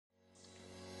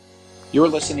You're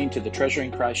listening to the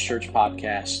Treasuring Christ Church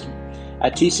podcast.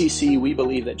 At TCC, we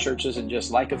believe that church isn't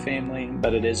just like a family,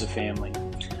 but it is a family.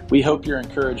 We hope you're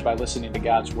encouraged by listening to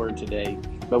God's Word today,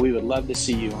 but we would love to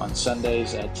see you on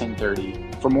Sundays at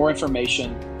 10:30. For more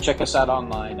information, check us out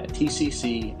online at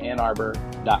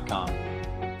tccannarbor.com.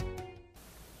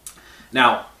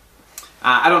 Now,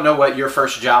 I don't know what your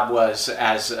first job was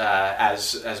as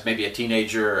maybe a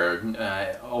teenager or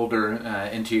older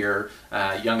into your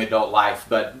young adult life,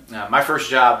 but my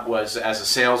first job was as a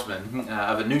salesman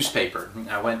of a newspaper.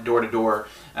 I went door to door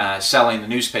selling the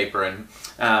newspaper, and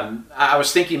I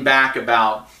was thinking back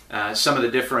about some of the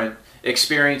different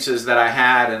experiences that I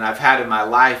had and I've had in my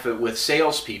life with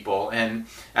salespeople. And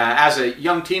as a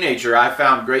young teenager, I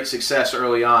found great success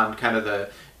early on, kind of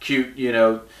the cute,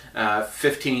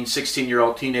 15,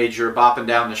 16-year-old teenager bopping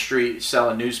down the street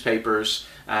selling newspapers.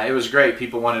 It was great.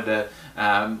 People wanted to,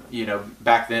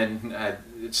 back then,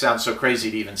 it sounds so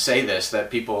crazy to even say this, that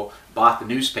people bought the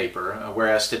newspaper,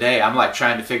 whereas today I'm like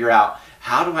trying to figure out,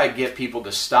 how do I get people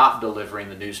to stop delivering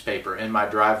the newspaper in my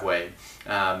driveway?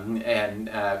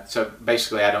 So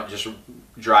basically I don't just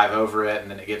drive over it and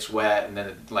then it gets wet and then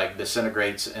it like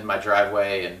disintegrates in my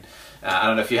driveway. And I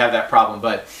don't know if you have that problem,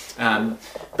 but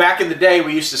back in the day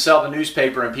we used to sell the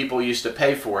newspaper and people used to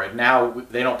pay for it. Now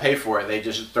they don't pay for it; they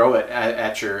just throw it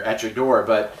at your door.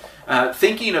 But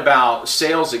thinking about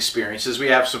sales experiences, we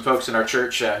have some folks in our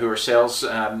church who are sales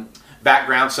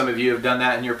background. Some of you have done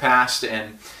that in your past,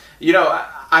 and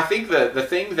I think the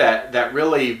thing that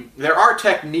really, there are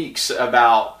techniques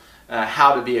about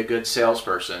how to be a good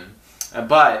salesperson,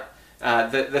 but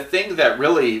the thing that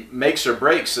really makes or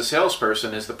breaks a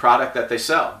salesperson is the product that they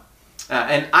sell.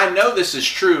 And I know this is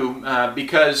true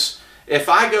because if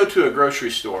I go to a grocery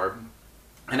store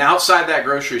and outside that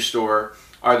grocery store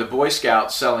are the Boy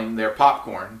Scouts selling their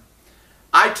popcorn,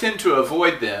 I tend to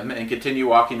avoid them and continue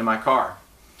walking to my car.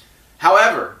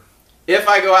 However, if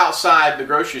I go outside the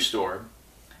grocery store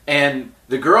and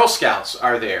the Girl Scouts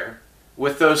are there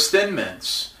with those Thin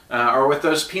Mints or with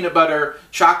those peanut butter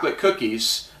chocolate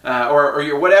cookies, or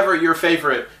whatever your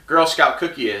favorite Girl Scout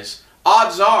cookie is,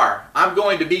 odds are I'm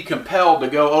going to be compelled to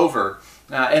go over,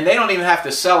 and they don't even have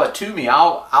to sell it to me.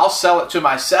 I'll sell it to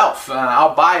myself.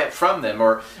 I'll buy it from them.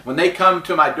 Or when they come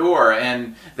to my door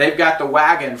and they've got the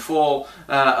wagon full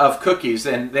of cookies,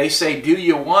 and they say, "Do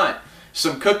you want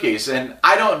some cookies?" And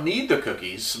I don't need the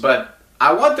cookies, but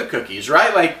I want the cookies,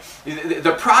 right? Like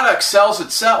the product sells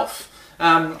itself.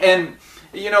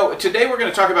 Today we're going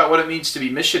to talk about what it means to be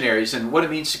missionaries and what it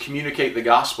means to communicate the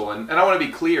gospel. And I want to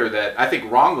be clear that I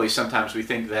think wrongly sometimes we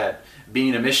think that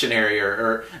being a missionary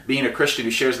or being a Christian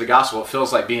who shares the gospel, it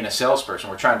feels like being a salesperson.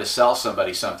 We're trying to sell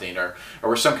somebody something, or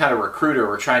we're some kind of recruiter.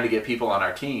 We're trying to get people on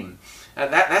our team.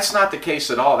 That's not the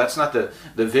case at all. That's not the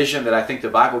vision that I think the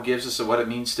Bible gives us of what it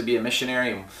means to be a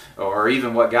missionary, or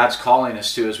even what God's calling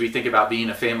us to as we think about being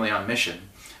a family on mission.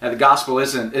 The gospel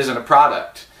isn't a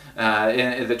product.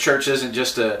 And the church isn't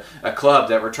just a club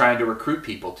that we're trying to recruit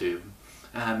people to.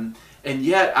 And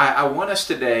yet, I want us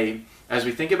today, as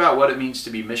we think about what it means to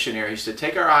be missionaries, to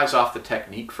take our eyes off the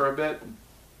technique for a bit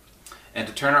and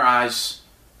to turn our eyes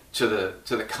to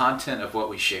the content of what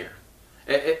we share.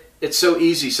 It's so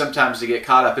easy sometimes to get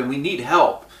caught up, and we need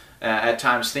help at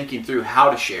times thinking through how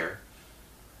to share.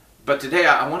 But today,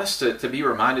 I want us to be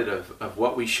reminded of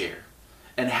what we share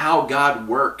and how God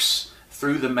works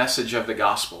through the message of the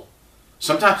gospel.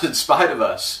 Sometimes in spite of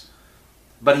us,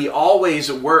 but He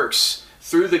always works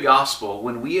through the gospel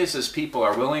when we as His people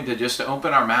are willing to just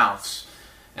open our mouths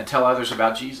and tell others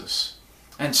about Jesus.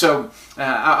 And so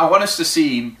I want us to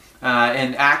see in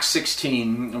Acts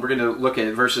 16, and we're going to look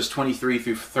at verses 23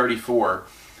 through 34,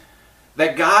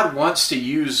 that God wants to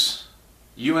use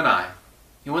you and I.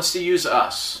 He wants to use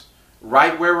us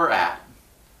right where we're at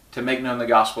to make known the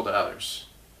gospel to others.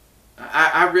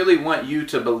 I really want you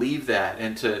to believe that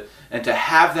and to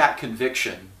have that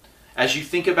conviction as you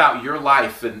think about your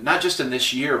life, and not just in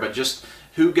this year, but just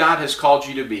who God has called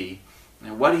you to be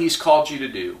and what He's called you to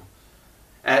do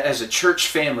as a church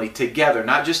family together,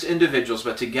 not just individuals,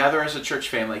 but together as a church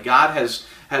family. God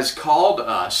has called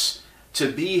us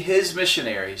to be His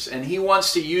missionaries, and He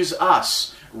wants to use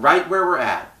us right where we're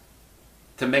at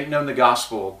to make known the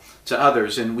gospel to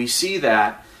others. And we see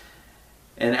that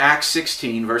in Acts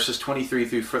 16, verses 23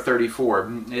 through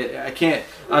 34. I can't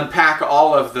unpack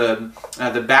all of the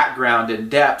background in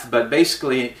depth, but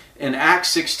basically in Acts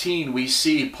 16 we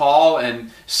see Paul and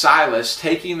Silas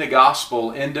taking the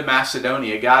gospel into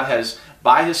Macedonia. God has,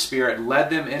 by His Spirit,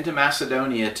 led them into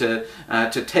Macedonia to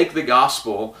take the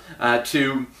gospel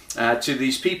to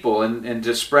these people and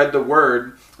to spread the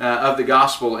word of the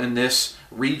gospel in this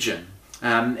region.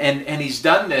 And he's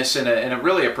done this in a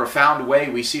really a profound way.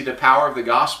 We see the power of the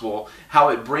gospel, how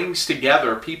it brings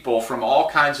together people from all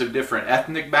kinds of different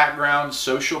ethnic backgrounds,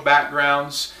 social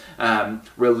backgrounds,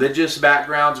 religious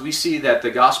backgrounds. We see that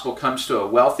the gospel comes to a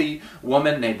wealthy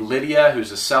woman named Lydia,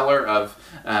 who's a seller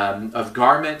of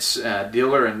garments,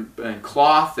 dealer in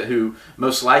cloth, who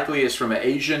most likely is from an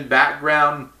Asian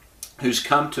background, who's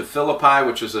come to Philippi,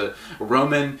 which was a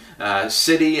Roman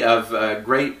city of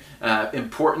great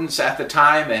importance at the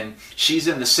time, and she's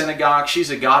in the synagogue.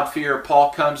 She's a God-fearer. Paul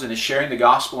comes and is sharing the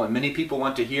gospel, and many people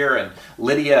want to hear, and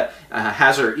Lydia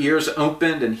has her ears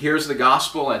opened and hears the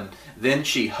gospel, and then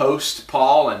she hosts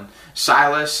Paul and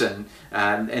Silas,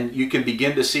 and you can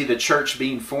begin to see the church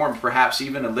being formed, perhaps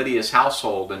even in Lydia's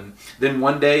household. And then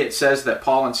one day it says that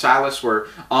Paul and Silas were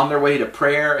on their way to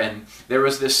prayer, and there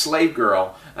was this slave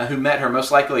girl who met her,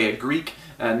 most likely a Greek,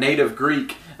 native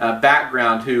Greek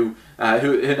background, who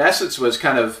in essence was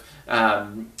kind of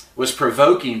was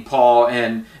provoking Paul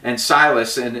and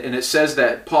Silas, and it says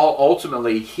that Paul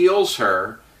ultimately heals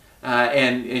her,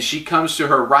 and she comes to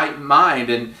her right mind,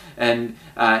 and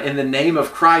in the name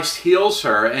of Christ heals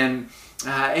her, and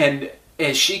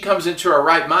as she comes into her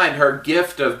right mind, her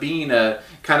gift of being a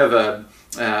kind of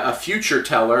a future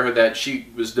teller, that she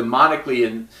was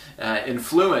demonically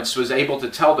influenced, was able to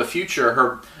tell the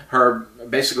future.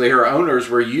 Basically her owners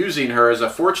were using her as a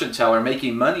fortune teller,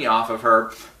 making money off of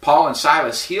her. Paul and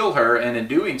Silas heal her, and in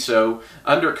doing so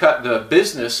undercut the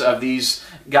business of these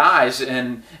guys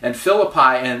in Philippi.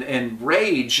 And in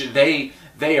rage, they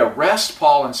arrest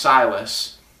Paul and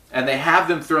Silas, and they have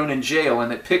them thrown in jail.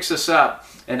 And it picks us up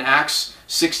in Acts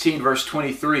 16 verse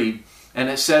 23, and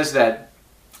it says that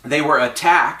they were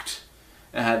attacked,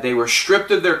 they were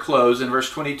stripped of their clothes in verse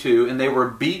 22, and they were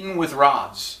beaten with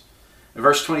rods. In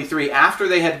verse 23, after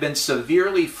they had been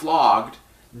severely flogged,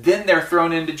 then they're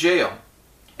thrown into jail,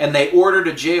 and they ordered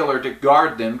a jailer to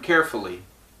guard them carefully.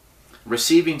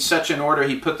 Receiving such an order,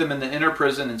 he put them in the inner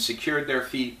prison and secured their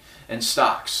feet in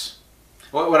stocks.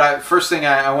 First thing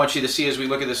I want you to see as we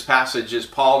look at this passage is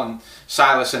Paul and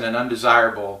Silas in an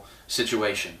undesirable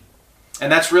situation.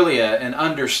 And that's really an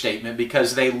understatement,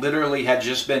 because they literally had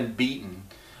just been beaten,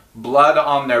 blood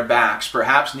on their backs,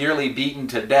 perhaps nearly beaten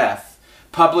to death,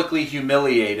 publicly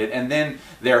humiliated, and then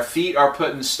their feet are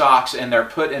put in stocks and they're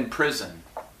put in prison.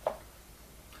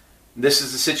 This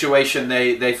is the situation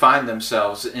they find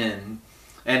themselves in.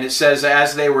 And it says,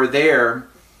 as they were there,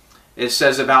 it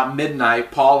says about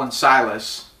midnight, Paul and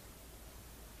Silas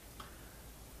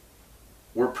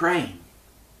were praying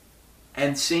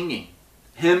and singing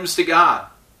hymns to God.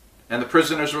 And the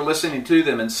prisoners were listening to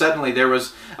them, and suddenly there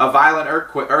was a violent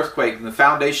earthquake, and the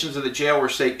foundations of the jail were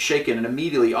shaken, and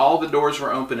immediately all the doors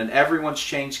were open, and everyone's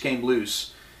chains came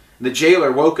loose. And the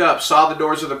jailer woke up, saw the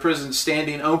doors of the prison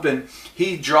standing open.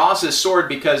 He draws his sword,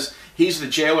 because he's the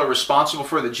jailer responsible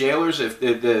for the jailers. If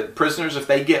the prisoners, if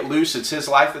they get loose, it's his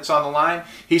life that's on the line.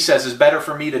 He says, it's better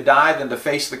for me to die than to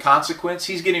face the consequence.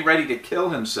 He's getting ready to kill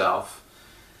himself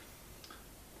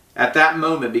at that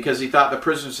moment, because he thought the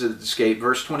prisoners had escaped.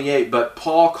 Verse 28, but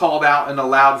Paul called out in a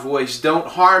loud voice, don't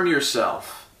harm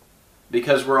yourself,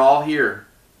 because we're all here.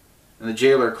 And the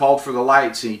jailer called for the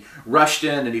lights. He rushed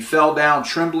in, and he fell down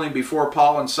trembling before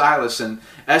Paul and Silas, and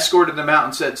escorted them out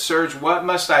and said, sirs, what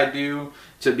must I do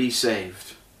to be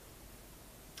saved?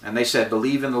 And they said,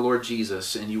 believe in the Lord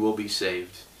Jesus, and you will be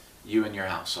saved, you and your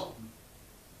household.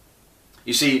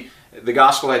 You see, the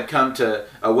gospel had come to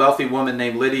a wealthy woman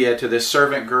named Lydia, to this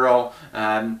servant girl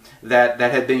that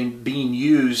had been being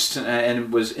used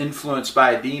and was influenced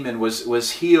by a demon,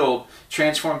 was healed,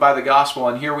 transformed by the gospel.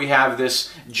 And here we have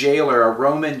this jailer, a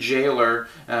Roman jailer,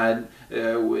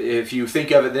 if you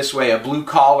think of it this way, a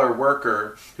blue-collar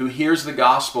worker who hears the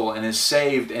gospel and is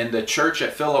saved, and the church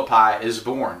at Philippi is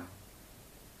born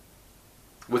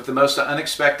with the most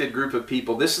unexpected group of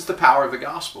people. This is the power of the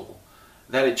gospel,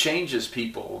 that it changes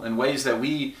people in ways that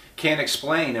we can't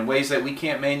explain, in ways that we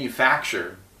can't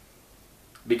manufacture,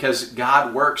 because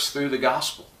God works through the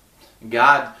gospel.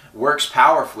 God works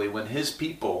powerfully when His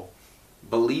people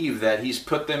believe that He's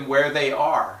put them where they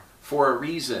are for a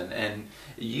reason, and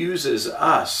uses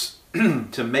us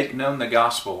to make known the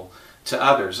gospel to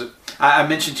others. I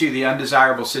mentioned to you the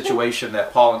undesirable situation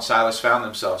that Paul and Silas found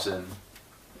themselves in.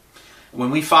 When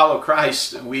we follow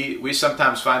Christ, we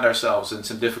sometimes find ourselves in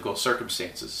some difficult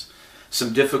circumstances,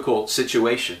 some difficult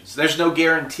situations. There's no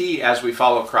guarantee as we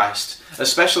follow Christ,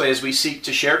 especially as we seek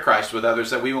to share Christ with others,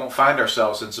 that we won't find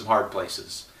ourselves in some hard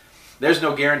places. There's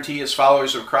no guarantee as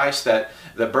followers of Christ that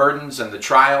the burdens and the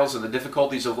trials and the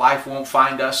difficulties of life won't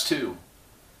find us too.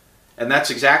 And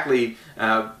that's exactly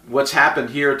what's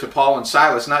happened here to Paul and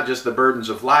Silas. Not just the burdens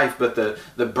of life, but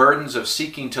the burdens of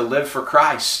seeking to live for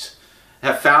Christ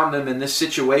have found them in this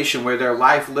situation where their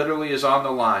life literally is on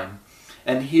the line.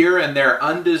 And here in their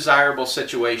undesirable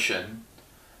situation,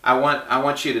 I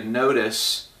want you to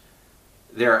notice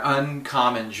their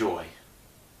uncommon joy.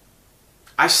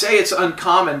 I say it's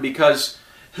uncommon because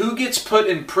who gets put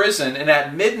in prison and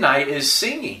at midnight is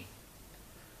singing?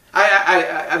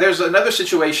 There's another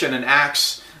situation in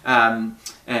Acts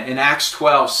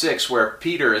 12:6 where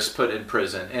Peter is put in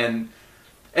prison, and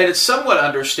it's somewhat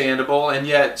understandable, and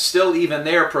yet still even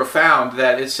there profound,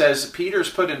 that it says Peter's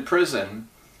put in prison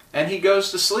and he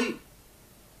goes to sleep.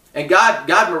 And God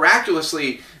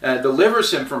miraculously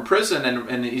delivers him from prison,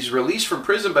 and he's released from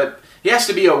prison, but he has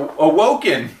to be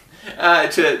awoken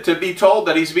to be told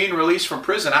that he's being released from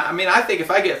prison. I think if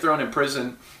I get thrown in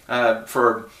prison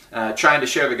for trying to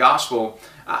share the gospel,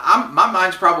 my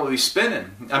mind's probably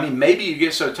spinning. Maybe you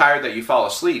get so tired that you fall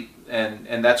asleep,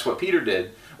 and that's what Peter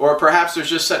did. Or perhaps there's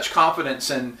just such confidence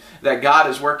in that God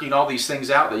is working all these things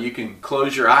out that you can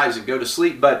close your eyes and go to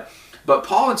sleep. But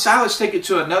Paul and Silas take it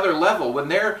to another level. When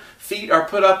their feet are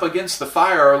put up against the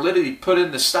fire, or literally put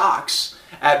in the stocks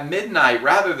at midnight,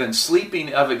 rather than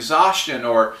sleeping of exhaustion,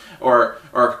 or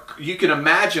you can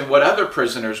imagine what other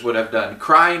prisoners would have done,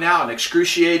 crying out in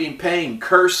excruciating pain,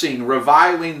 cursing,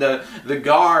 reviling the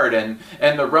guard and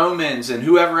the Romans and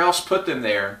whoever else put them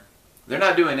there. They're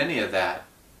not doing any of that.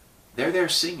 They're there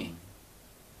singing.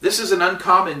 This is an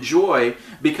uncommon joy,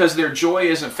 because their joy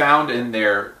isn't found in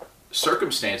their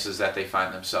circumstances that they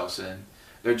find themselves in.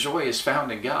 Their joy is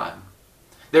found in God.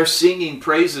 They're singing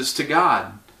praises to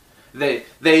God.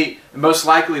 They most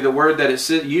likely, the word that it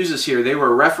uses here, they were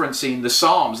referencing the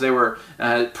Psalms. They were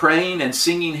praying and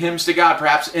singing hymns to God,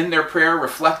 perhaps in their prayer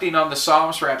reflecting on the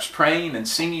Psalms, perhaps praying and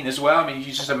singing as well.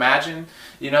 You just imagine,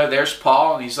 there's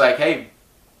Paul, and he's like, hey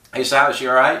Silas, you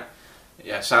all right?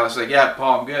 Yeah, Silas is like, yeah,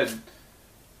 Paul, I'm good.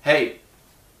 Hey,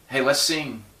 let's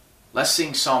sing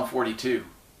Psalm 42.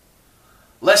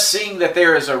 Let's sing that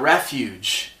there is a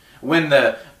refuge when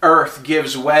the earth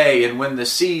gives way and when the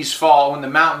seas fall, when the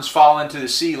mountains fall into the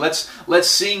sea. Let's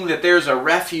sing that there's a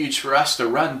refuge for us to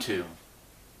run to.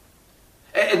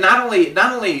 And not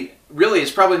only really,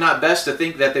 it's probably not best to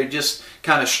think that they just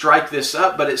kind of strike this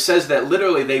up, but it says that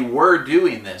literally they were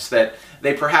doing this, that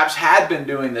they perhaps had been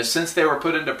doing this since they were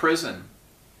put into prison.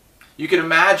 You can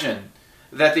imagine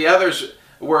that the others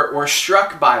were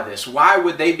struck by this. Why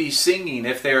would they be singing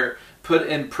if they're put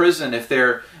in prison, if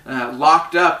they're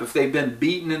locked up, if they've been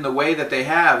beaten in the way that they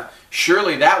have?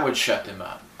 Surely that would shut them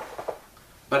up.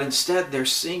 But instead they're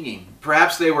singing.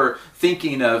 Perhaps they were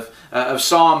thinking of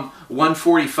Psalm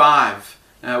 145,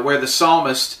 where the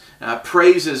psalmist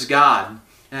praises God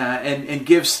and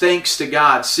gives thanks to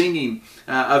God, singing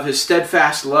of his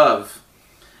steadfast love.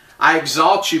 I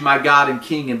exalt you, my God and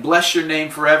King, and bless your name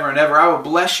forever and ever. I will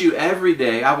bless you every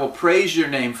day. I will praise your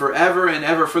name forever and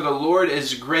ever, for the Lord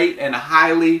is great and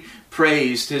highly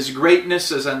praised. His greatness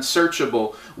is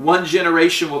unsearchable. One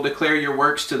generation will declare your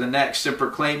works to the next and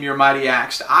proclaim your mighty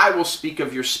acts. I will speak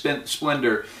of your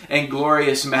splendor and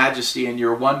glorious majesty and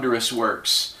your wondrous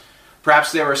works.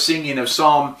 Perhaps they were singing of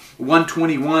Psalm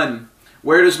 121.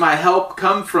 Where does my help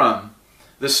come from?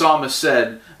 The psalmist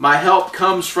said, my help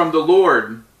comes from the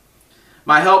Lord.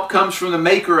 My help comes from the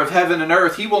maker of heaven and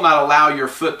earth. He will not allow your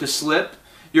foot to slip.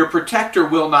 Your protector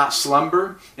will not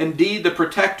slumber. Indeed, the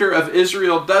protector of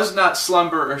Israel does not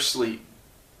slumber or sleep.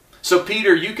 So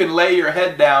Peter, you can lay your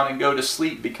head down and go to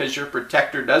sleep because your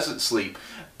protector doesn't sleep.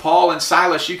 Paul and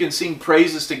Silas, you can sing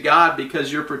praises to God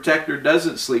because your protector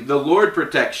doesn't sleep. The Lord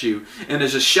protects you and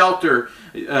is a shelter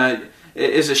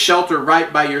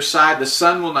right by your side. The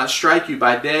sun will not strike you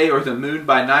by day or the moon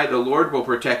by night. The Lord will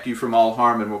protect you from all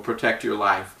harm and will protect your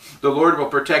life. The Lord will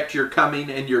protect your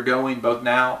coming and your going, both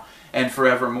now and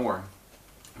forevermore.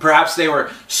 Perhaps they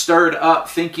were stirred up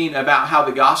thinking about how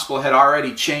the gospel had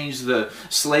already changed the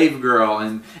slave girl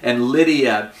and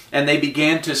Lydia. And they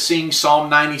began to sing Psalm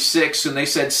 96, and they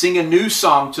said, sing a new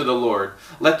song to the Lord.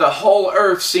 Let the whole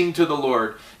earth sing to the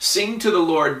Lord. Sing to the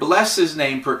Lord, bless his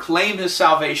name, proclaim his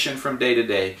salvation from day to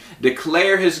day.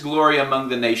 Declare his glory among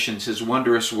the nations, his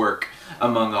wondrous work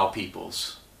among all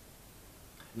peoples.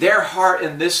 Their heart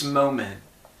in this moment,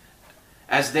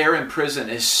 as they're in prison,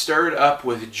 is stirred up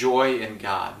with joy in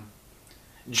God.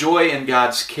 Joy in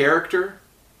God's character,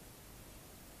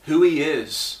 who he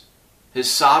is, his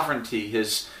sovereignty,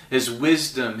 his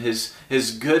wisdom,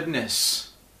 his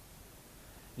goodness.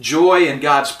 joy in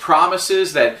God's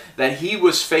promises, that He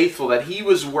was faithful, that He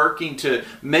was working to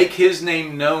make His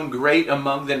name known great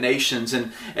among the nations,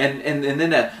 and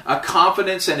then a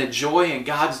confidence and a joy in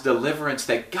God's deliverance,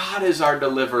 that God is our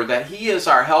deliverer, that He is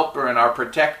our helper and our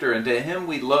protector, and to Him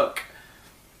we look.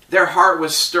 Their heart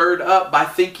was stirred up by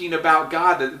thinking about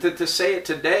God. To say it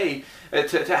today,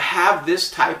 to have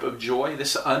this type of joy,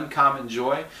 this uncommon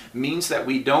joy, means that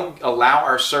we don't allow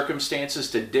our circumstances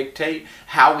to dictate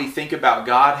how we think about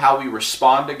God, how we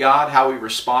respond to God, how we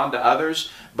respond to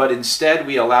others, but instead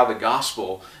we allow the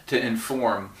gospel to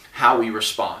inform how we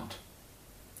respond.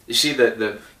 You see,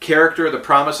 the character, the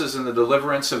promises, and the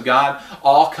deliverance of God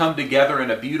all come together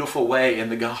in a beautiful way in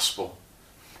the gospel.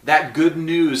 That good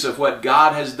news of what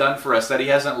God has done for us, that He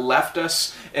hasn't left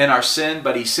us in our sin,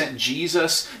 but He sent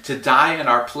Jesus to die in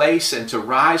our place and to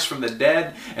rise from the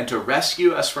dead and to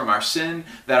rescue us from our sin,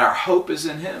 that our hope is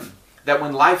in Him. That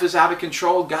when life is out of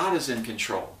control, God is in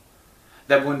control.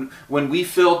 That when we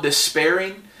feel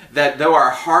despairing, that though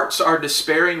our hearts are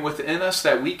despairing within us,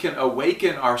 that we can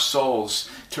awaken our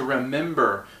souls to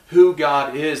remember who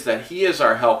God is, that He is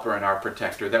our helper and our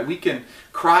protector, that we can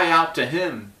cry out to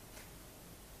Him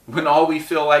when all we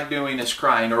feel like doing is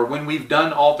crying, or when we've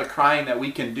done all the crying that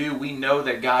we can do. We know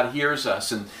that God hears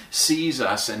us and sees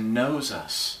us and knows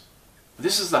us.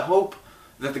 This is the hope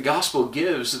that the gospel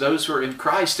gives those who are in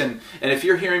Christ. And if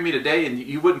you're hearing me today and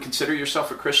you wouldn't consider yourself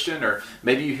a Christian, or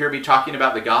maybe you hear me talking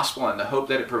about the gospel and the hope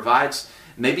that it provides,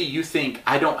 maybe you think,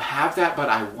 I don't have that, but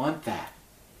I want that.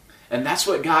 And that's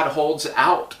what God holds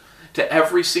out to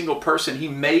every single person. He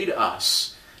made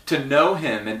us to know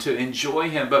Him and to enjoy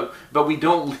Him, but we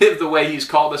don't live the way He's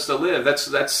called us to live.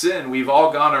 That's sin. We've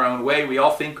all gone our own way. We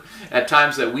all think at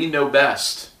times that we know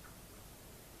best.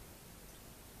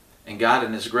 And God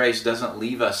in His grace doesn't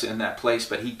leave us in that place,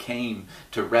 but He came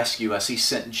to rescue us. He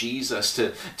sent Jesus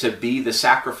to be the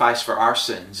sacrifice for our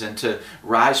sins and to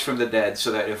rise from the dead,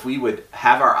 so that if we would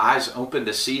have our eyes open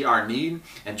to see our need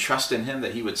and trust in Him,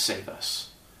 that He would save us.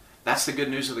 That's the good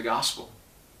news of the gospel.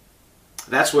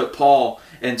 That's what Paul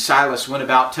and Silas went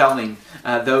about telling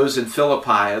those in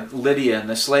Philippi, Lydia and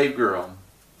the slave girl.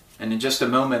 And in just a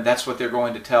moment, that's what they're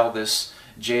going to tell this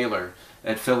jailer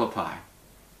at Philippi.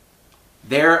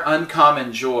 Their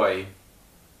uncommon joy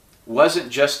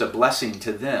wasn't just a blessing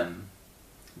to them,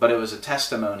 but it was a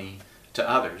testimony to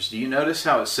others. Do you notice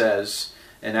how it says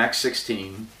in Acts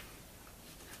 16,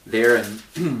 there in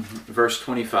verse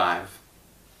 25,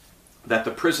 that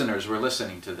the prisoners were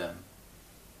listening to them?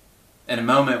 In a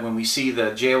moment, when we see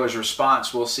the jailer's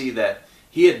response, we'll see that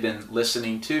he had been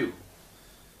listening too.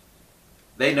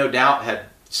 They no doubt had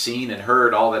seen and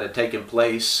heard all that had taken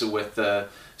place with the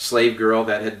slave girl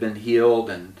that had been healed,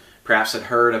 and perhaps had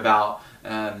heard about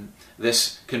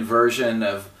this conversion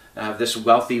of this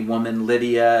wealthy woman,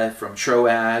 Lydia from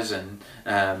Troas, and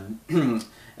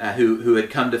who had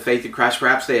come to faith in Christ.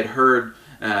 Perhaps they had heard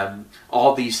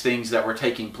all these things that were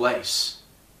taking place.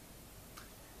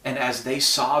 And as they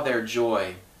saw their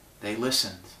joy, they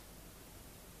listened.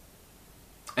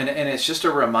 And it's just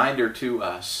a reminder to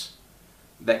us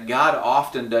that God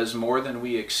often does more than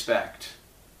we expect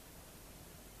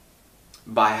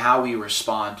by how we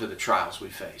respond to the trials we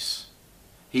face.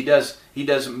 He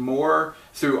does more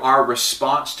through our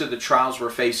response to the trials we're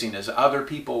facing as other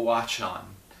people watch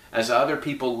on, as other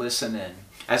people listen in,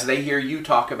 as they hear you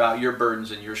talk about your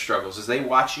burdens and your struggles, as they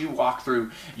watch you walk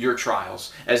through your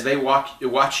trials, as they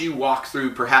watch you walk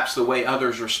through perhaps the way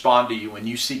others respond to you when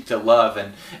you seek to love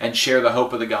and share the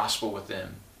hope of the gospel with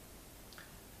them.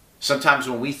 Sometimes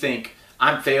when we think,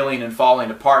 I'm failing and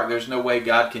falling apart, there's no way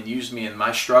God can use me in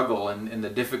my struggle and in the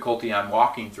difficulty I'm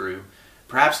walking through,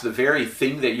 perhaps the very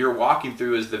thing that you're walking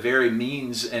through is the very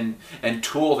means and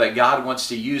tool that God wants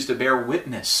to use to bear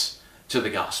witness to the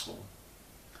gospel.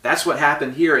 That's what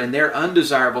happened here. In their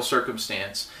undesirable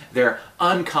circumstance, their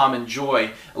uncommon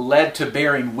joy led to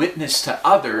bearing witness to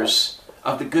others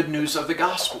of the good news of the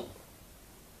gospel.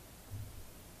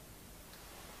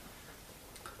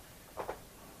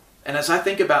 And as I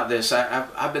think about this,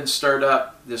 I've been stirred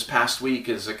up this past week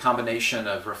as a combination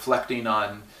of reflecting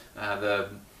on the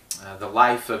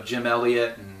life of Jim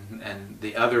Elliot and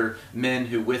the other men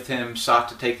who with him sought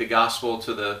to take the gospel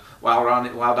to the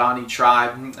Waodani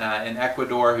tribe in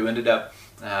Ecuador, who ended up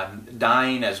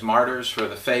dying as martyrs for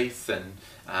the faith, and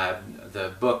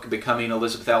the book Becoming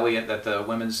Elizabeth Elliot that the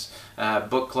Women's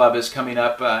Book Club is coming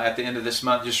up at the end of this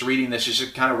month. Just reading this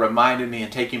just kind of reminded me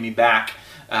and taking me back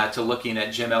to looking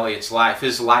at Jim Elliot's life.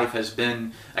 His life has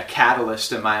been a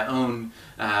catalyst in my own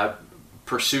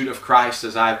pursuit of Christ,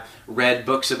 as I've read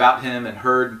books about him and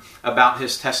heard about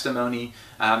his testimony.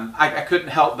 I couldn't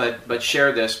help but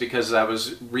share this because I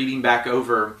was reading back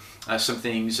over some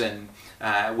things. And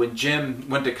when Jim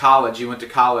went to college, he went to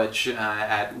college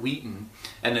at Wheaton.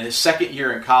 And in his second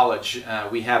year in college,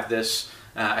 we have this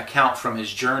account from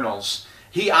his journals.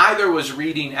 He either was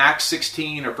reading Acts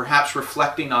 16 or perhaps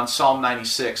reflecting on Psalm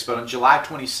 96. But on July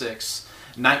 26,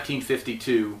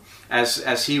 1952,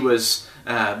 as he was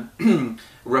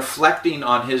reflecting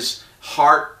on his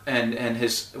heart and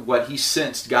his what he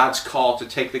sensed God's call to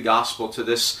take the gospel to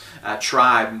this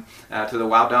tribe, to the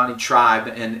Waodani tribe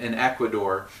in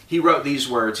Ecuador, he wrote these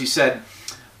words. He said,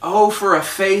 "Oh, for a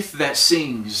faith that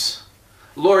sings.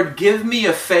 Lord, give me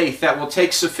a faith that will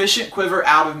take sufficient quiver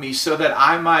out of me so that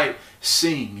I might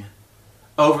sing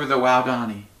over the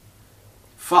Waodani.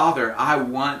 Father, I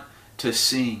want to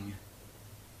sing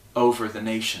over the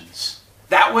nations."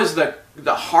 That was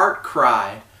the heart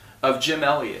cry of Jim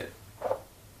Elliot.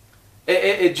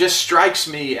 It just strikes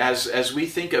me as we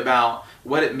think about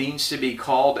what it means to be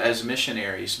called as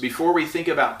missionaries. Before we think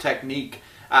about technique,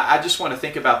 I just want to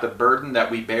think about the burden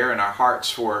that we bear in our hearts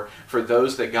for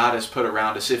those that God has put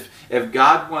around us. If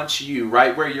God wants you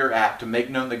right where you're at to make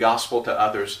known the gospel to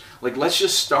others, let's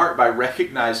just start by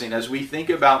recognizing, as we think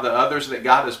about the others that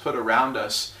God has put around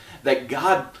us, that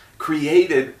God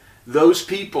created those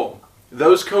people,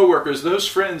 those co-workers, those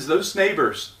friends, those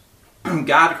neighbors.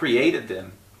 God created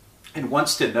them and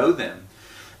wants to know them.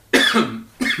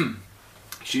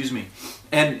 Excuse me.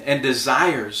 And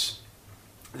desires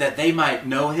that they might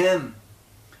know Him.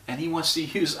 And He wants to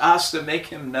use us to make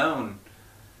Him known.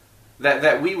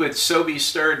 That we would so be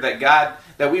stirred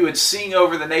that we would sing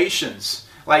over the nations.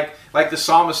 Like the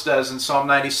psalmist does in Psalm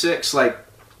 96. Like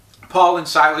Paul and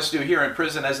Silas do here in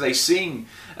prison as they sing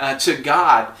to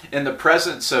God in the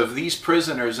presence of these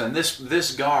prisoners and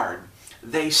this guard.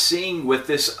 They sing with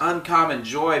this uncommon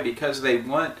joy because they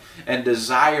want and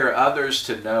desire others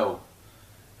to know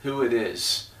who it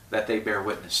is that they bear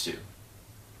witness to.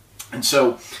 And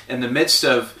so, in the midst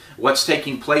of what's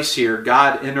taking place here,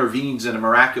 God intervenes in a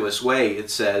miraculous way,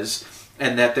 it says,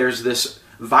 and that there's this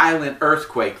violent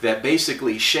earthquake that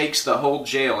basically shakes the whole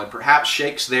jail and perhaps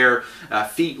shakes their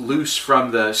feet loose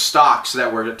from the stocks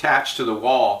that were attached to the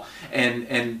wall,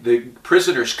 and the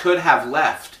prisoners could have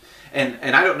left.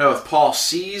 And I don't know if Paul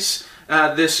sees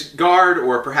this guard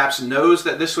or perhaps knows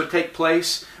that this would take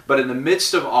place, but in the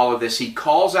midst of all of this, he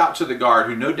calls out to the guard,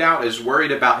 who no doubt is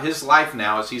worried about his life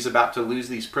now as he's about to lose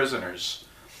these prisoners.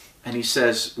 And he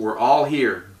says, "We're all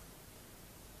here.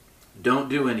 Don't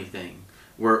do anything.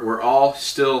 We're all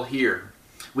still here."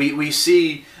 We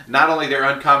see not only their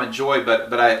uncommon joy,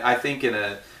 but I think in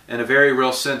a very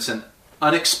real sense, an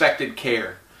unexpected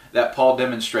care that Paul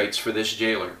demonstrates for this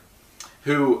jailer,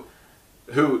 who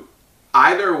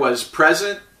either was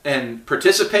present and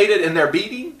participated in their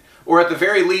beating, or at the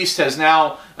very least has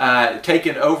now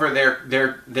taken over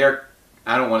their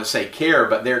I don't want to say care,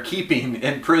 but their keeping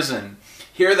in prison.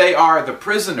 Here they are, the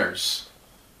prisoners,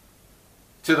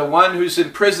 to the one who's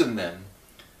imprisoned them,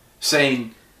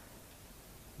 saying,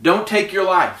 "Don't take your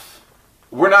life.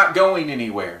 We're not going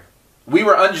anywhere. We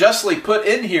were unjustly put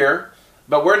in here,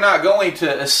 but we're not going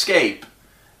to escape.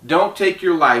 Don't take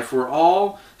your life. We're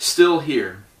all still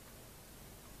here."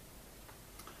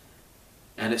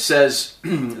 And it says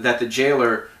that the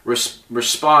jailer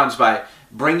responds by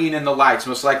bringing in the lights,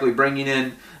 most likely bringing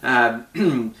in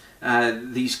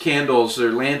these candles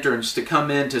or lanterns to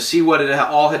come in to see what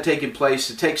all had taken place,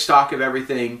 to take stock of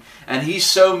everything. And he's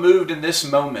so moved in this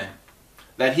moment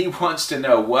that he wants to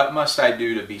know, what must I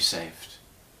do to be saved?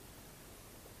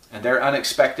 And their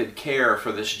unexpected care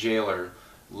for this jailer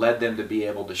led them to be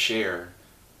able to share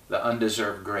the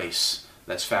undeserved grace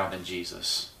that's found in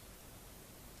Jesus.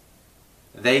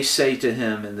 They say to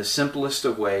him in the simplest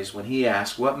of ways, when he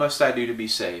asks, "What must I do to be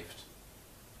saved?"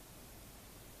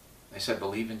 They said,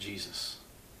 "Believe in Jesus.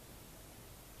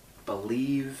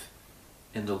 Believe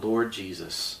in the Lord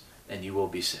Jesus, and you will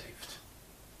be saved.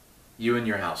 You and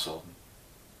your household."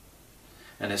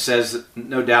 And it says,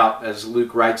 no doubt, as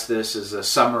Luke writes this, as a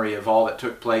summary of all that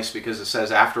took place, because it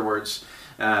says afterwards,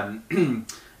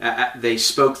 they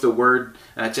spoke the word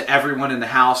to everyone in the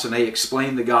house, and they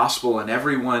explained the gospel, and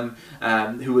everyone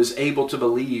who was able to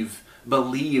believe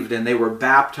believed, and they were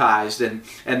baptized. And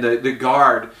the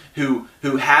guard who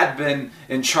had been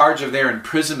in charge of their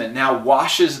imprisonment now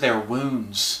washes their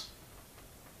wounds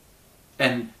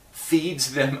and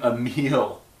feeds them a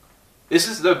meal. This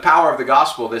is the power of the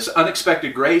gospel, this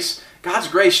unexpected grace God's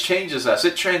grace changes us.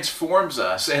 It transforms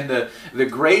us. And the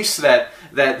grace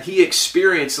that he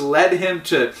experienced led him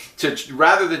to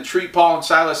rather than treat Paul and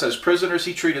Silas as prisoners,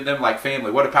 he treated them like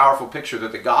family. What a powerful picture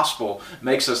that the gospel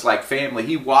makes us like family.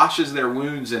 He washes their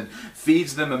wounds and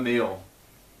feeds them a meal.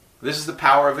 This is the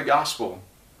power of the gospel.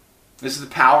 This is the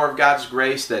power of God's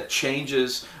grace that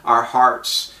changes our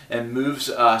hearts and moves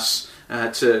us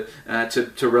to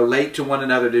relate to one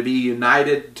another, to be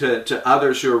united to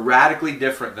others who are radically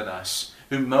different than us,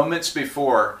 who moments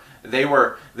before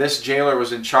this jailer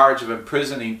was in charge of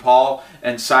imprisoning Paul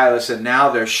and Silas, and now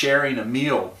they're sharing a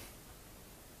meal.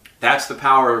 That's the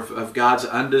power of God's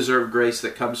undeserved grace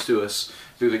that comes to us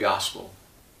through the gospel.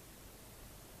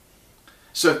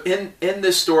 So in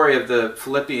this story of the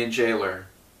Philippian jailer,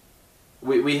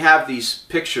 we have these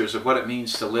pictures of what it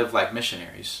means to live like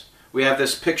missionaries. We have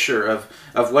this picture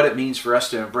of what it means for us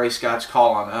to embrace God's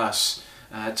call on us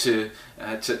to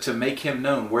make Him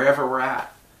known wherever we're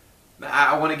at.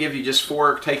 I want to give you just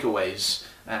 4 takeaways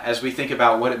as we think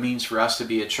about what it means for us to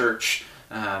be a church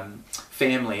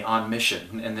family on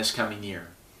mission in this coming year.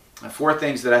 4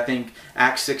 things that I think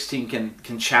Acts 16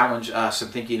 can challenge us in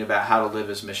thinking about how to live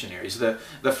as missionaries. The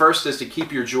first is to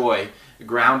keep your joy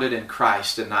grounded in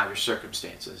Christ and not your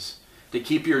circumstances. To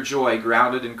keep your joy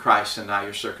grounded in Christ and not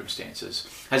your circumstances.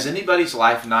 Has anybody's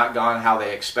life not gone how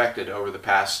they expected over the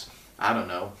past,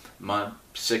 month,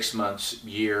 6 months,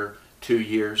 year, 2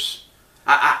 years?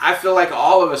 I feel like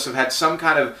all of us have had some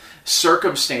kind of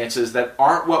circumstances that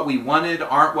aren't what we wanted,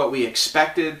 aren't what we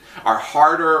expected, are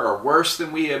harder or worse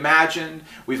than we imagined.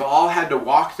 We've all had to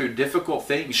walk through difficult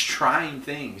things, trying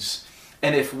things.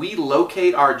 And if we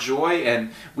locate our joy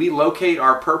and we locate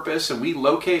our purpose and we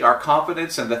locate our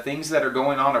confidence in the things that are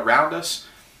going on around us,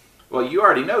 well, you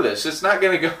already know this. It's not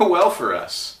going to go well for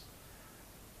us.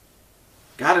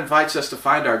 God invites us to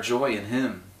find our joy in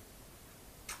Him.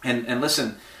 And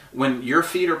listen, when your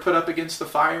feet are put up against the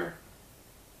fire,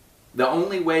 the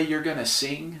only way you're going to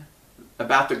sing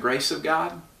about the grace of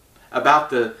God, about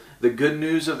the good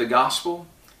news of the gospel,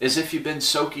 is if you've been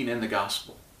soaking in the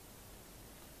gospel.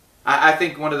 I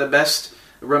think one of the best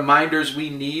reminders we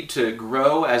need to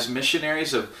grow as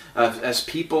missionaries, as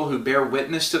people who bear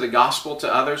witness to the gospel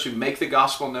to others, who make the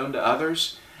gospel known to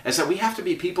others, is that we have to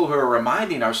be people who are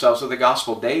reminding ourselves of the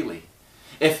gospel daily.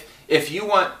 If you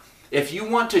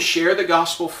want to share the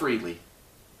gospel freely,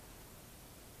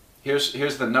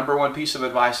 here's the number one piece of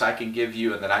advice I can give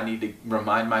you and that I need to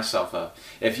remind myself of.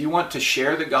 If you want to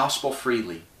share the gospel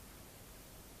freely,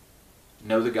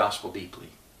 know the gospel deeply.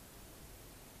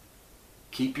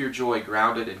 Keep your joy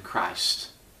grounded in Christ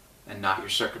and not your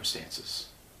circumstances.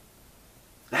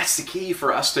 That's the key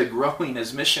for us to growing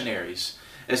as missionaries,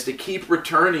 is to keep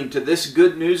returning to this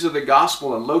good news of the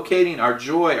gospel and locating our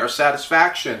joy, our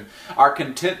satisfaction, our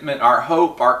contentment, our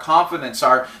hope, our confidence,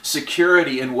 our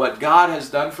security in what God has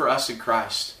done for us in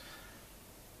Christ.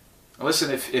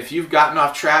 Listen, if you've gotten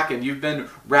off track and you've been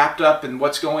wrapped up in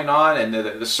what's going on and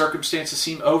the circumstances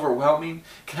seem overwhelming,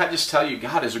 can I just tell you,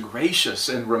 God is gracious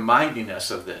in reminding us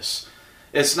of this.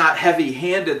 It's not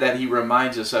heavy-handed that He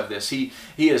reminds us of this. He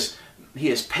is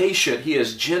patient. He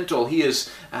is gentle. He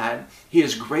is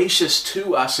gracious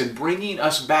to us in bringing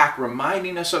us back,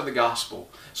 reminding us of the gospel.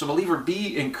 So believer,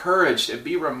 be encouraged and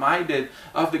be reminded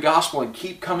of the gospel and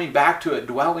keep coming back to it,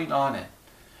 dwelling on it.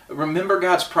 Remember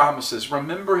God's promises.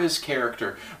 Remember His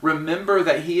character. Remember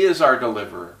that He is our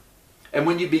deliverer. And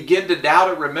when you begin to doubt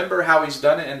it, remember how He's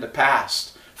done it in the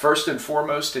past. First and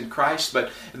foremost in Christ, but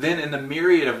then in the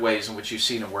myriad of ways in which you've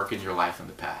seen Him work in your life in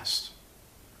the past.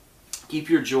 Keep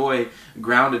your joy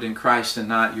grounded in Christ and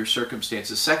not your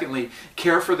circumstances. Secondly,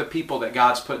 care for the people that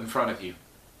God's put in front of you.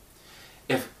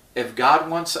 If God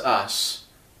wants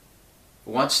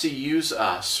to use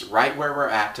us right where we're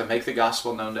at to make the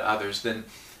gospel known to others, then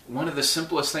one of the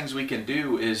simplest things we can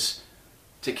do is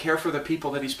to care for the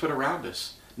people that He's put around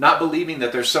us. Not believing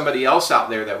that there's somebody else out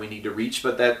there that we need to reach,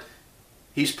 but that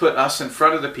He's put us in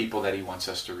front of the people that He wants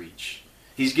us to reach.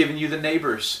 He's given you the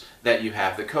neighbors that you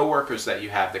have, the coworkers that you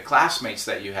have, the classmates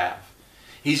that you have.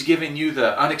 He's given you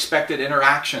the unexpected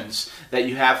interactions that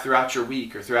you have throughout your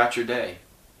week or throughout your day.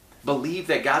 Believe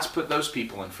that God's put those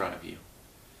people in front of you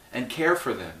and care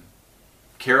for them.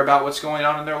 Care about what's going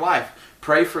on in their life.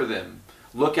 Pray for them.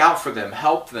 Look out for them.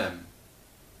 Help them.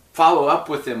 Follow up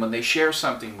with them when they share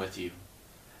something with you.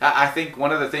 I think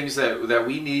one of the things that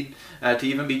we need to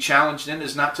even be challenged in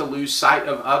is not to lose sight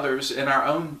of others in our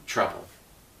own trouble.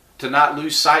 To not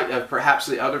lose sight of perhaps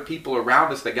the other people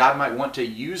around us that God might want to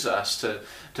use us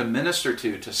to minister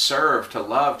to serve, to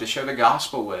love, to share the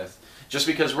gospel with, just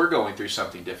because we're going through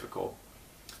something difficult.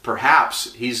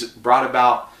 Perhaps He's brought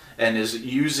about and is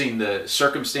using the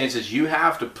circumstances you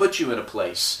have to put you in a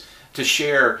place to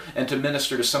share and to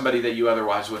minister to somebody that you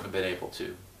otherwise wouldn't have been able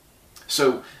to.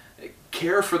 So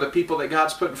care for the people that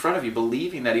God's put in front of you,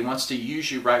 believing that He wants to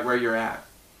use you right where you're at.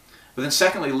 But then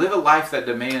secondly, live a life that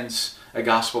demands a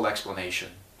gospel explanation.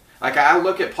 Like, I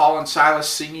look at Paul and Silas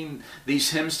singing these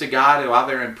hymns to God while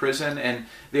they're in prison, and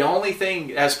the only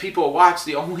thing, as people watch,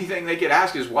 the only thing they get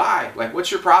asked is, why? Like, what's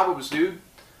your problems, dude?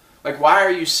 Like, why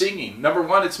are you singing? Number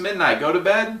one, it's midnight. Go to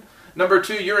bed. Number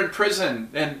two, you're in prison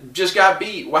and just got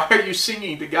beat. Why are you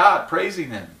singing to God,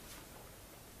 praising Him?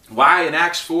 Why in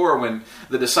Acts 4, when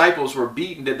the disciples were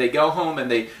beaten, did they go home and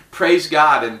they praise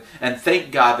God and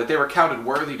thank God that they were counted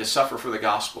worthy to suffer for the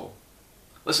gospel?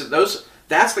 Listen,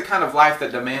 that's the kind of life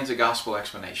that demands a gospel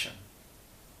explanation.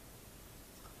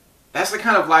 That's the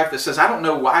kind of life that says, I don't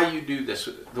know why you do this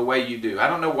the way you do. I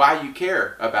don't know why you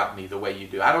care about me the way you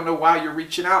do. I don't know why you're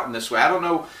reaching out in this way. I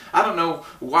don't know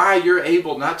why you're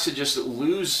able not to just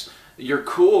lose your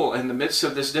cool in the midst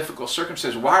of this difficult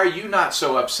circumstance. Why are you not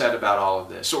so upset about all of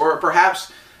this? Or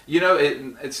perhaps,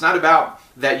 it's not about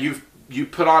that you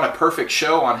put on a perfect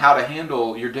show on how to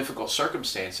handle your difficult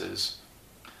circumstances,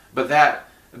 but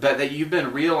that you've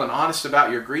been real and honest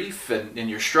about your grief and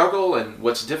your struggle and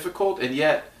what's difficult, and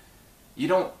yet you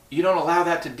don't allow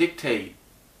that to dictate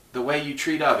the way you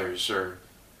treat others, or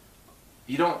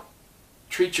you don't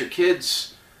treat your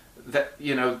kids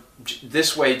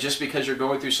this way just because you're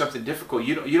going through something difficult.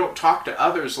 You don't talk to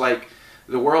others like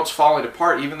the world's falling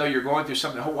apart even though you're going through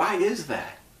something. Why is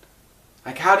that?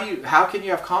 Like, how can you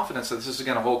have confidence that this is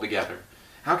going to hold together?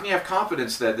 How can you have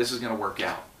confidence that this is going to work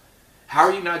out? How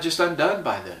are you not just undone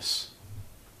by this?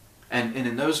 And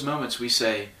in those moments we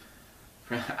say,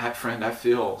 friend, I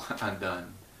feel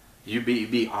undone. You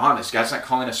be honest. God's not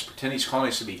calling us to pretend. He's calling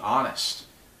us to be honest.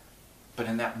 But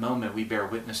in that moment we bear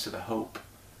witness to the hope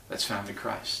that's found in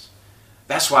Christ.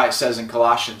 That's why it says in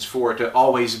Colossians 4 to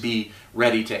always be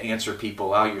ready to answer people.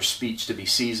 Allow your speech to be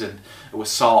seasoned with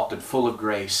salt and full of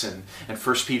grace. And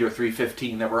 1 Peter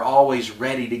 3:15, that we're always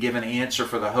ready to give an answer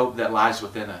for the hope that lies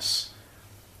within us.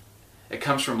 It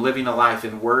comes from living a life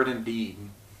in word and deed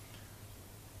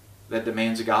that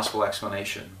demands a gospel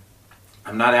explanation.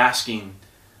 I'm not asking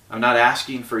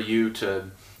for you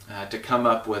to come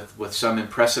up with some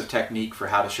impressive technique for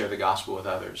how to share the gospel with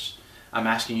others. I'm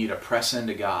asking you to press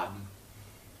into God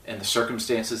and the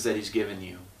circumstances that He's given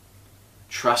you,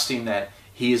 trusting that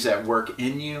He is at work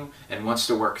in you and wants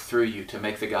to work through you to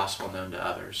make the gospel known to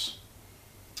others.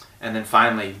 And then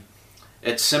finally,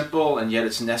 it's simple and yet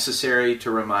it's necessary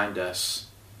to remind us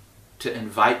to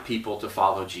invite people to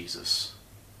follow Jesus.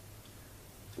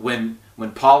 When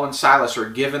Paul and Silas were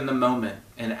given the moment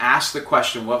and asked the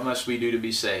question, what must we do to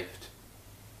be saved?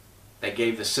 They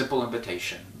gave the simple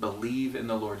invitation, believe in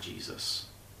the Lord Jesus.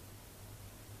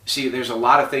 See, there's a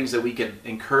lot of things that we can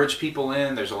encourage people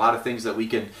in. There's a lot of things that we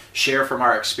can share from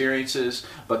our experiences.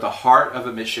 But the heart of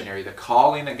a missionary, the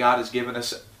calling that God has given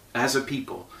us as a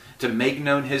people to make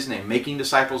known His name, making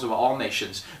disciples of all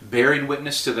nations, bearing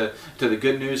witness to the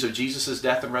good news of Jesus'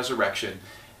 death and resurrection,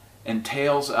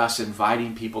 entails us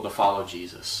inviting people to follow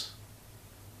Jesus.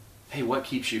 Hey, what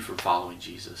keeps you from following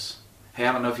Jesus? Hey,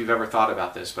 I don't know if you've ever thought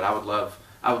about this, but I would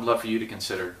love for you to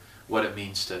consider what it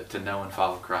means to know and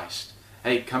follow Christ.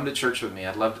 Hey, come to church with me.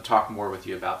 I'd love to talk more with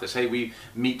you about this. Hey, we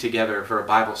meet together for a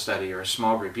Bible study or a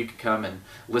small group. You could come and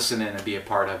listen in and be a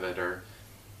part of it. Or,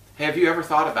 hey, have you ever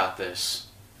thought about this?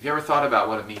 Have you ever thought about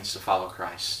what it means to follow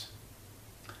Christ?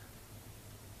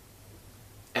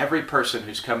 Every person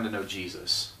who's come to know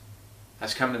Jesus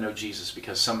has come to know Jesus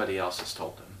because somebody else has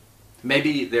told them.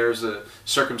 Maybe there's a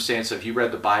circumstance of you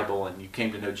read the Bible and you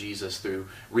came to know Jesus through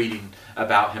reading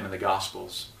about Him in the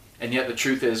Gospels. And yet the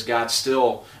truth is God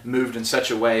still moved in such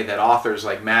a way that authors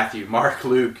like Matthew, Mark,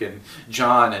 Luke, and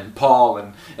John, and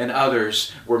Paul, and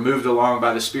others were moved along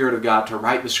by the Spirit of God to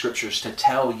write the Scriptures to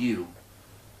tell you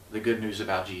the good news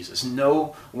about Jesus.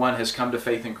 No one has come to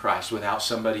faith in Christ without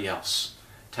somebody else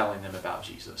telling them about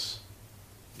Jesus.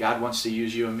 God wants to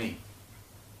use you and me,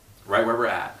 right where we're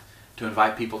at, to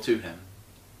invite people to Him.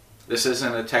 This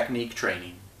isn't a technique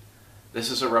training. This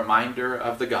is a reminder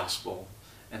of the gospel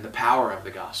and the power of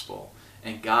the gospel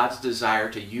and God's desire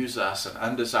to use us in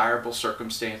undesirable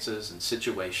circumstances and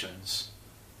situations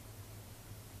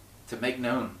to make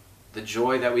known the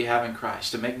joy that we have in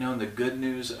Christ, to make known the good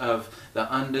news of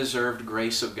the undeserved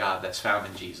grace of God that's found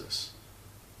in Jesus.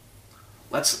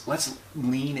 Let's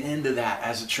lean into that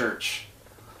as a church.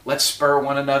 Let's spur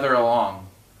one another along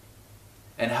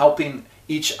and helping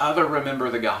each other remember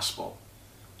the gospel,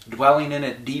 dwelling in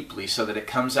it deeply so that it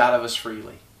comes out of us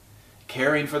freely,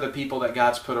 caring for the people that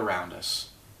God's put around us.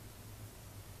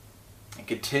 and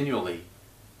continually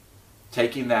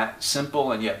taking that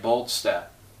simple and yet bold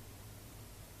step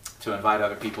to invite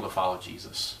other people to follow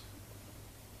Jesus.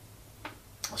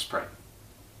 Let's pray.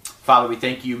 Father, we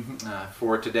thank you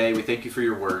for today. We thank you for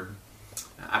your word.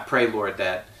 I pray, Lord,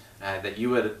 that you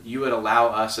would allow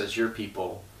us as your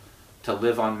people to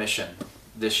live on mission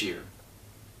this year.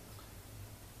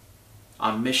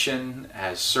 On mission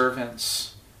as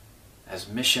servants, as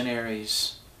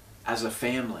missionaries, as a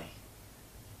family,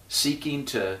 seeking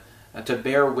to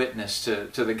bear witness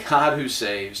to the God who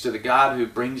saves, to the God who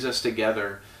brings us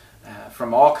together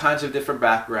from all kinds of different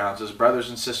backgrounds as brothers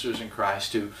and sisters in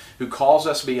Christ, who calls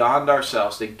us beyond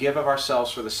ourselves to give of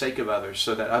ourselves for the sake of others,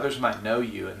 so that others might know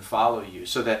you and follow you,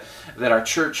 so that our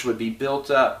church would be built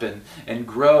up and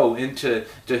grow into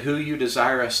who you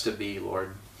desire us to be,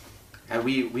 Lord. God,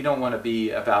 we don't want to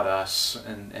be about us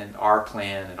and our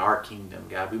plan and our kingdom,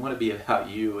 God. We want to be about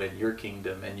you and your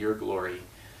kingdom and your glory.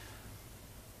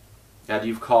 God,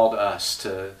 you've called us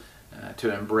to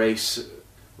embrace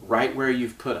right where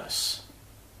you've put us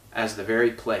as the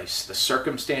very place, the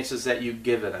circumstances that you've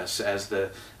given us as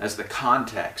the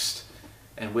context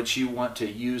in which you want to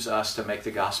use us to make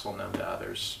the gospel known to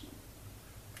others.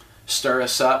 Stir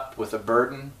us up with a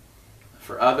burden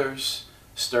for others.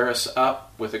 Stir us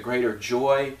up with a greater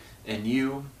joy in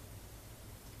you,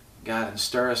 God, and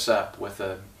stir us up with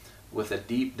a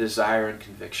deep desire and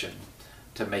conviction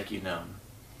to make you known.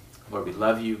 Lord, we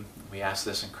love you. We ask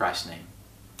this in Christ's name.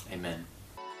 Amen.